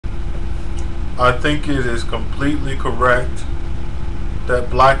I think it is completely correct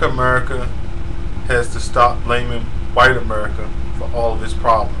that Black America has to stop blaming white America for all of its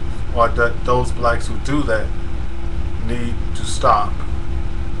problems, or that those blacks who do that need to stop.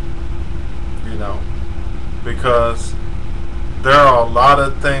 You know, because there are a lot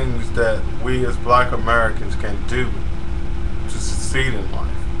of things that we as Black Americans can do to succeed in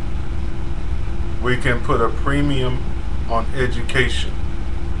life. We can put a premium on education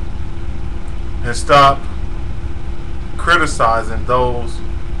and stop criticizing those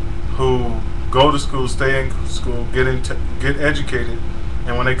who go to school, stay in school, get educated,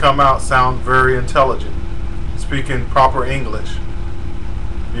 and when they come out sound very intelligent, speaking proper English,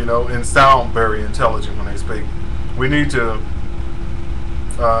 you know, and sound very intelligent when they speak. We need to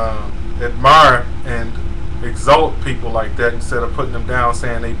admire and exalt people like that instead of putting them down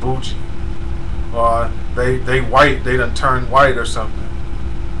saying they bougie or they white, they done turned white or something,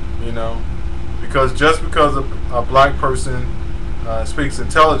 you know. Because just because a black person speaks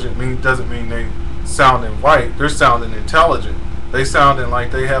intelligent doesn't mean they sounding white. They're sounding intelligent. They sounding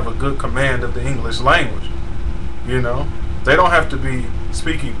like they have a good command of the English language. You know, they don't have to be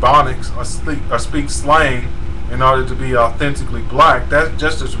speaking Ebonics or speak slang in order to be authentically black. That's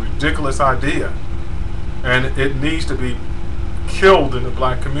just a ridiculous idea, and it needs to be killed in the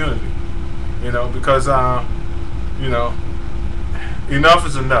black community. You know, because you know, enough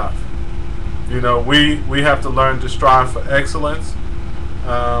is enough. You know, we have to learn to strive for excellence.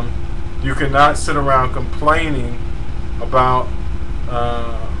 You cannot sit around complaining about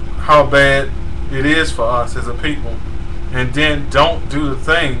how bad it is for us as a people, and then don't do the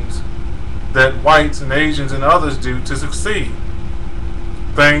things that whites and Asians and others do to succeed.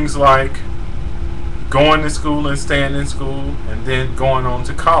 Things like going to school and staying in school and then going on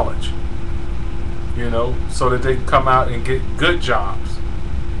to college, you know, so that they can come out and get good jobs.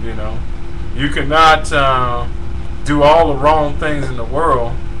 You know, you cannot do all the wrong things in the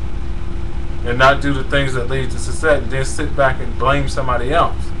world and not do the things that lead to success and then sit back and blame somebody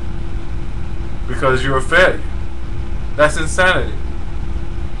else because you're a failure. That's insanity.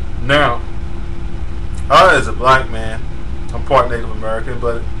 Now, I, as a black man, I'm part Native American,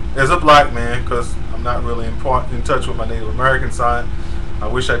 but as a black man, because I'm not really in touch with my Native American side, I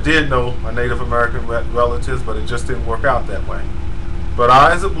wish I did know my Native American relatives, but it just didn't work out that way. But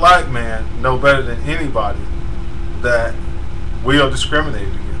I, as a black man, know better than anybody that we are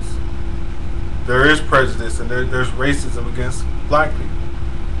discriminated against. There is prejudice and there's racism against black people.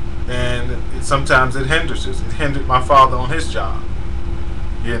 And sometimes it hinders us. It hindered my father on his job,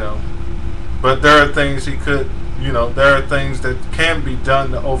 you know. But there are things he could, you know, there are things that can be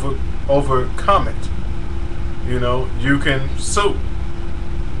done to overcome it. You know, you can sue.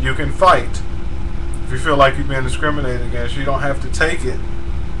 You can fight. If you feel like you're being discriminated against, you don't have to take it.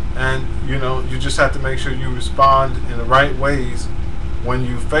 And, you know, you just have to make sure you respond in the right ways when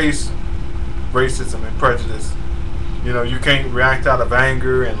you face racism and prejudice. You know, you can't react out of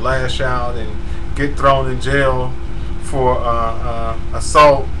anger and lash out and get thrown in jail for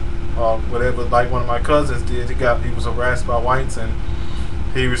assault or whatever, like one of my cousins did. He was harassed by whites and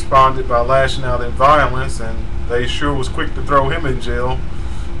he responded by lashing out in violence, and they sure was quick to throw him in jail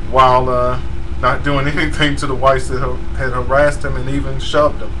while not doing anything to the whites that had harassed him and even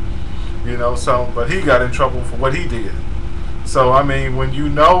shoved him. You know, so, but he got in trouble for what he did. So, I mean, when you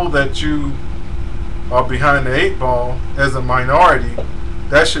know that you are behind the 8 ball as a minority,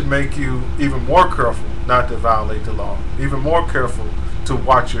 that should make you even more careful not to violate the law, even more careful to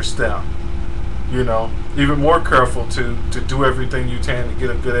watch your step, you know, even more careful to do everything you can to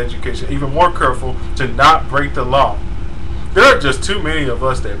get a good education, even more careful to not break the law. There are just too many of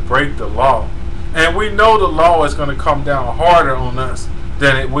us that break the law, and we know the law is going to come down harder on us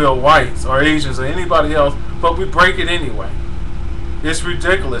than it will whites or Asians or anybody else, but we break it anyway. It's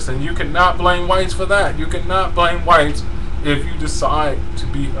ridiculous, and you cannot blame whites for that. You cannot blame whites if you decide to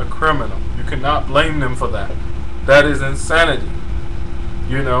be a criminal. You cannot blame them for that. That is insanity.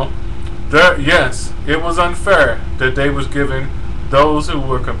 You know, yes, it was unfair that they was giving those who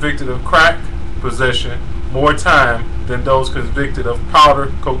were convicted of crack possession more time than those convicted of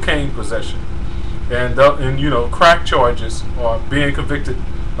powder cocaine possession. And you know, crack charges or being convicted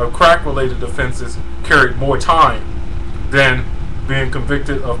of crack-related offenses carried more time than being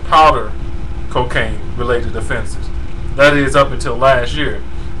convicted of powder cocaine-related offenses. That is up until last year.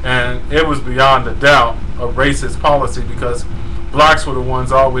 And it was beyond a doubt a racist policy because blacks were the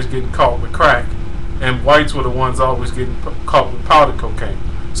ones always getting caught with crack and whites were the ones always getting caught with powder cocaine.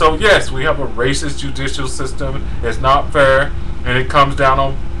 So yes, we have a racist judicial system. It's not fair, and it comes down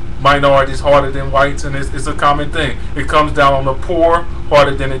on minorities harder than whites, and it's a common thing. It comes down on the poor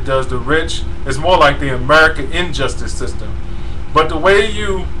harder than it does the rich. It's more like the American injustice system. But the way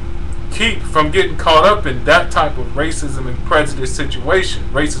you keep from getting caught up in that type of racism and prejudice situation,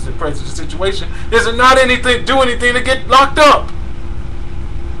 is to not do anything to get locked up.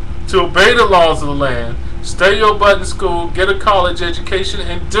 To obey the laws of the land, stay your butt in school, get a college education,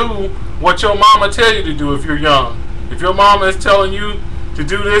 and do what your mama tell you to do if you're young. If your mama is telling you to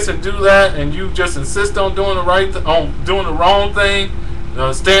do this and do that, and you just insist on doing doing the wrong thing,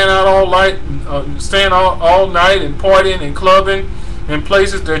 staying out all night, all night and partying and clubbing in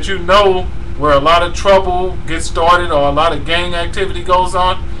places that you know where a lot of trouble gets started or a lot of gang activity goes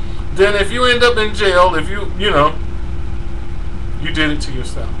on, then if you end up in jail, if you did it to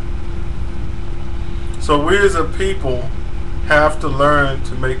yourself. So we as a people have to learn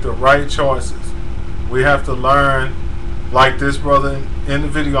to make the right choices. We have to learn, like this brother in the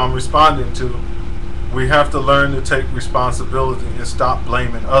video I'm responding to, we have to learn to take responsibility and stop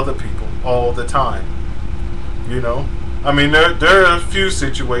blaming other people all the time. I mean, there are a few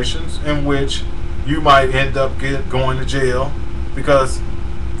situations in which you might end up going to jail because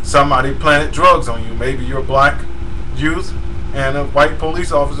somebody planted drugs on you. Maybe you're a black youth and a white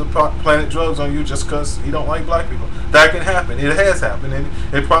police officer planted drugs on you just because he don't like black people. That can happen. It has happened, and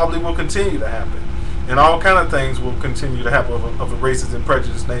it probably will continue to happen. And all kind of things will continue to happen of a racist and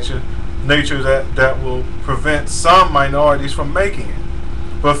prejudiced nature that will prevent some minorities from making it.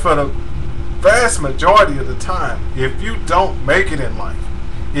 But for the vast majority of the time, if you don't make it in life,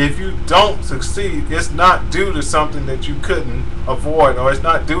 if you don't succeed, it's not due to something that you couldn't avoid, or it's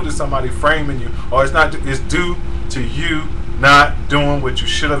not due to somebody framing you, or it's due to you not doing what you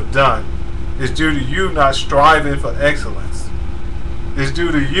should have done. It's due to you not striving for excellence. It's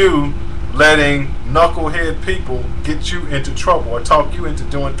due to you letting knucklehead people get you into trouble or talk you into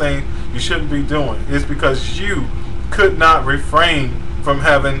doing things you shouldn't be doing. It's because you could not refrain from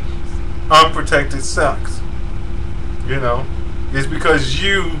having unprotected sex. It's because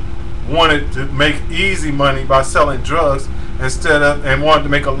you wanted to make easy money by selling drugs and wanted to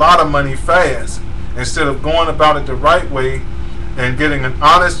make a lot of money fast instead of going about it the right way and getting an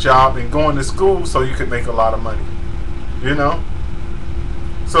honest job and going to school so you could make a lot of money.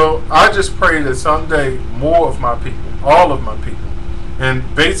 So I just pray that someday more of my people, all of my people, and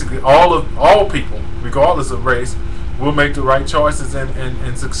basically all people, regardless of race, will make the right choices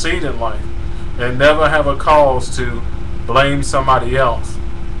and succeed in life, and never have a cause to blame somebody else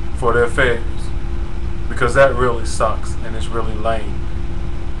for their failures, because that really sucks and it's really lame.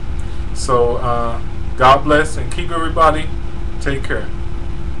 So God bless and keep everybody. Take care.